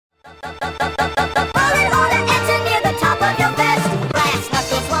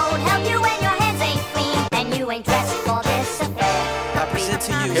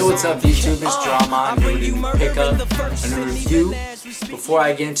What's up YouTube, it's Drama. I'm ready to pick up a new review. Before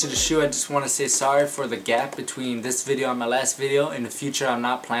I get into the shoe, I just want to say sorry for the gap between this video and my last video. In the future, I'm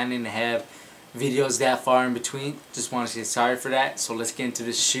not planning to have videos that far in between. Just want to say sorry for that. So let's get into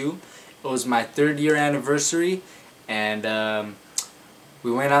this shoe. It was my 3rd year anniversary, and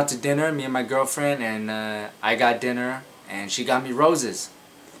we went out to dinner, me and my girlfriend, and I got dinner, and she got me roses.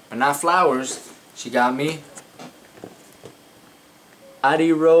 But not flowers. She got me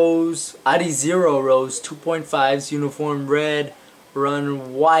AdiZero Rose 2.5s, uniform red,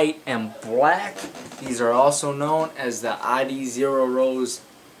 run white and black. These are also known as the AdiZero Rose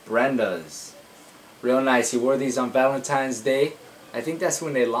Brendas. Real nice. He wore these on Valentine's Day. I think that's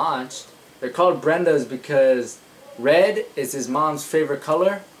when they launched. They're called Brendas because red is his mom's favorite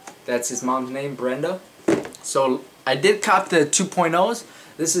color. That's his mom's name, Brenda. So I did cop the 2.0s.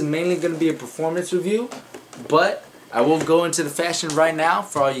 This is mainly going to be a performance review, but I will go into the fashion right now.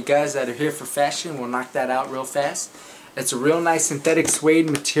 For all you guys that are here for fashion, we'll knock that out real fast. It's a real nice synthetic suede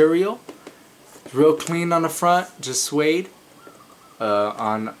material. It's real clean on the front, just suede.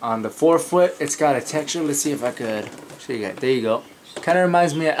 On the forefoot, it's got a texture. Let's see if I could show you guys. There you go. Kind of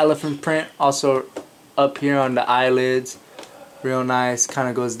reminds me of elephant print. Also up here on the eyelids. Real nice. Kind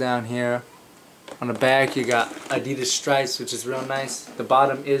of goes down here. On the back you got Adidas stripes, which is real nice. The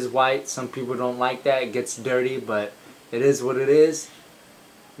bottom is white. Some people don't like that. It gets dirty, but it is what it is.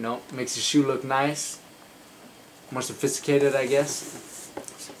 You know, makes the shoe look nice. More sophisticated, I guess.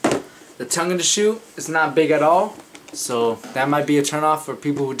 The tongue of the shoe is not big at all, so that might be a turnoff for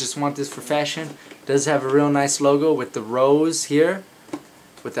people who just want this for fashion. It does have a real nice logo with the rose here,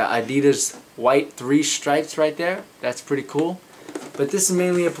 with the Adidas white 3 stripes right there. That's pretty cool. But this is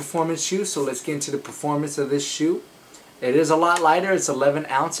mainly a performance shoe, so let's get into the performance of this shoe. It is a lot lighter. It's 11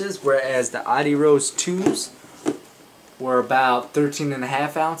 ounces, whereas the AdiZero 2s were about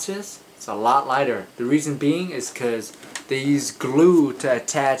 13.5 ounces. It's a lot lighter. The reason being is because they use glue to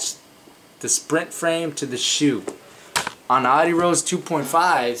attach the sprint frame to the shoe. On the AdiZero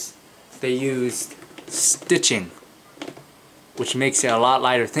 2.5s, they used stitching, which makes it a lot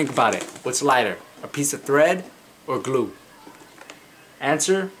lighter. Think about it. What's lighter, a piece of thread or glue?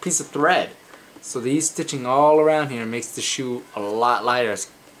 Answer, piece of thread. So they use stitching all around here and makes the shoe a lot lighter. It's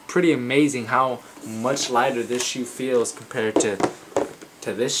pretty amazing how much lighter this shoe feels compared to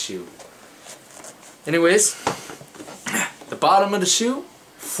this shoe. Anyways, the bottom of the shoe,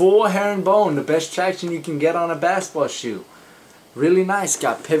 full herringbone, the best traction you can get on a basketball shoe. Really nice.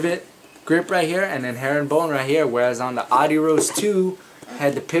 Got pivot grip right here and then herringbone right here, whereas on the AdiZero 2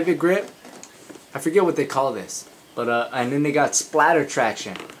 had the pivot grip. I forget what they call this. But and then they got splatter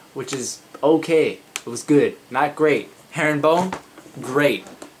traction, which is okay. It was good, not great. Herringbone, great.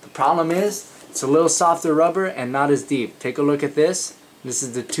 The problem is it's a little softer rubber and not as deep. Take a look at this. This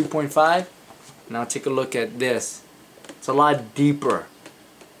is the 2.5. Now take a look at this. It's a lot deeper.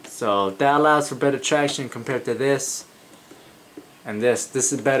 So that allows for better traction compared to this and this.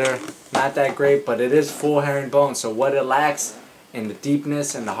 This is better, not that great, but it is full herringbone. So what it lacks in the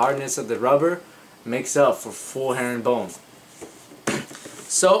deepness and the hardness of the rubber makes up for full herringbone.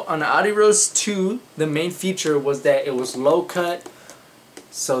 So on the AdiZero 2, the main feature was that it was low cut,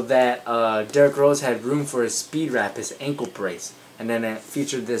 so that Derrick Rose had room for his speed wrap, his ankle brace, and then it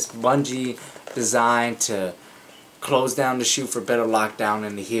featured this bungee design to close down the shoe for better lockdown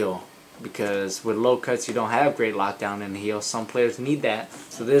in the heel. Because with low cuts you don't have great lockdown in the heel. Some players need that,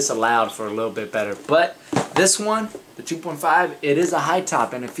 so this allowed for a little bit better. But this one, the 2.5, it is a high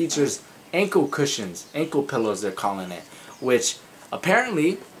top and it features ankle cushions, ankle pillows they're calling it, which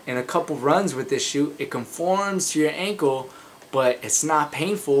apparently in a couple runs with this shoe it conforms to your ankle, but it's not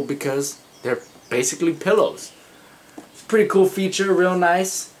painful because they're basically pillows. It's a pretty cool feature, real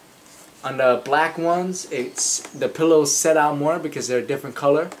nice. On the black ones, the pillows set out more because they're a different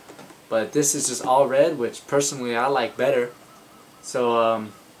color, but this is just all red, which personally I like better. So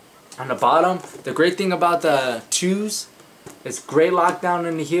on the bottom, the great thing about the 2s is great lockdown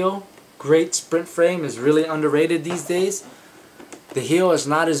in the heel. Great sprint frame, is really underrated these days. The heel is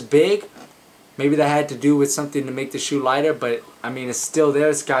not as big. Maybe that had to do with something to make the shoe lighter, but I mean it's still there.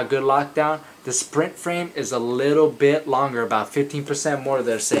 It's got good lockdown. The sprint frame is a little bit longer, about 15% more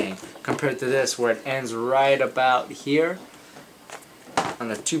they're saying, compared to this where it ends right about here. On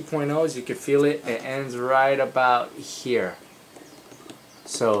the 2.0s you can feel it. It ends right about here.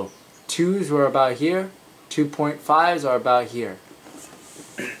 So 2s were about here. 2.5s are about here.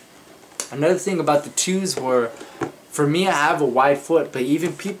 Another thing about the 2s were, for me I have a wide foot, but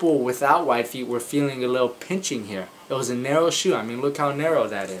even people without wide feet were feeling a little pinching here. It was a narrow shoe. I mean, look how narrow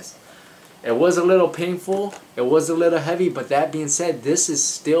that is. It was a little painful, it was a little heavy, but that being said, this is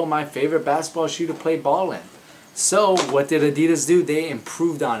still my favorite basketball shoe to play ball in. So what did Adidas do? They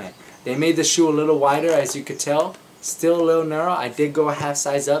improved on it. They made the shoe a little wider, as you could tell. Still a little narrow. I did go a half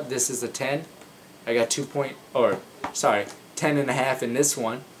size up. This is a 10. I got 10 and a half in this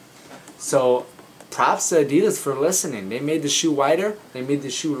one. So props to Adidas for listening. They made the shoe wider. They made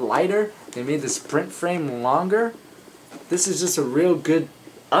the shoe lighter. They made the sprint frame longer. This is just a real good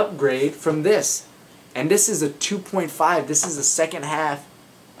upgrade from this. And this is a 2.5. This is the second half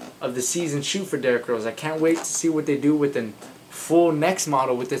of the season shoe for Derrick Rose. I can't wait to see what they do with the full next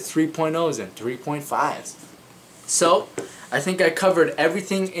model with the 3.0s and 3.5s. So I think I covered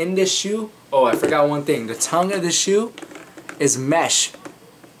everything in this shoe. Oh, I forgot one thing. The tongue of the shoe is mesh.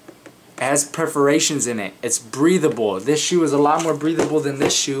 It has perforations in it. It's breathable. This shoe is a lot more breathable than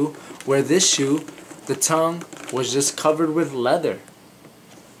this shoe, where this shoe, the tongue was just covered with leather.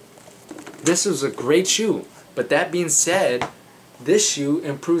 This was a great shoe. But that being said, this shoe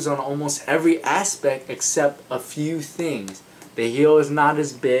improves on almost every aspect except a few things. The heel is not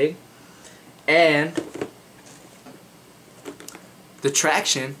as big, and the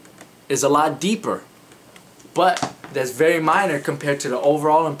traction is a lot deeper. But that's very minor compared to the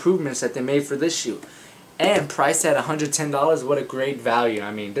overall improvements that they made for this shoe. And priced at $110, what a great value.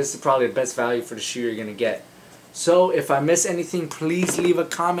 I mean, this is probably the best value for the shoe you're going to get. So if I miss anything, please leave a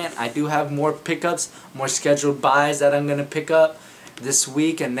comment. I do have more pickups, more scheduled buys that I'm going to pick up this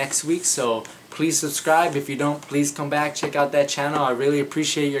week and next week. So please subscribe. If you don't, please come back, check out that channel. I really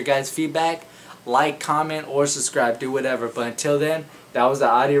appreciate your guys' feedback. Like, comment, or subscribe. Do whatever. But until then, that was the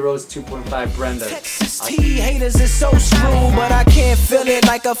AdiZero 2.5 Brenda. Texas T haters is so screwed, but I can't feel it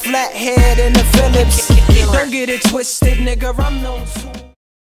like a flathead in the Phillips. Don't get it twisted, nigga. I'm known to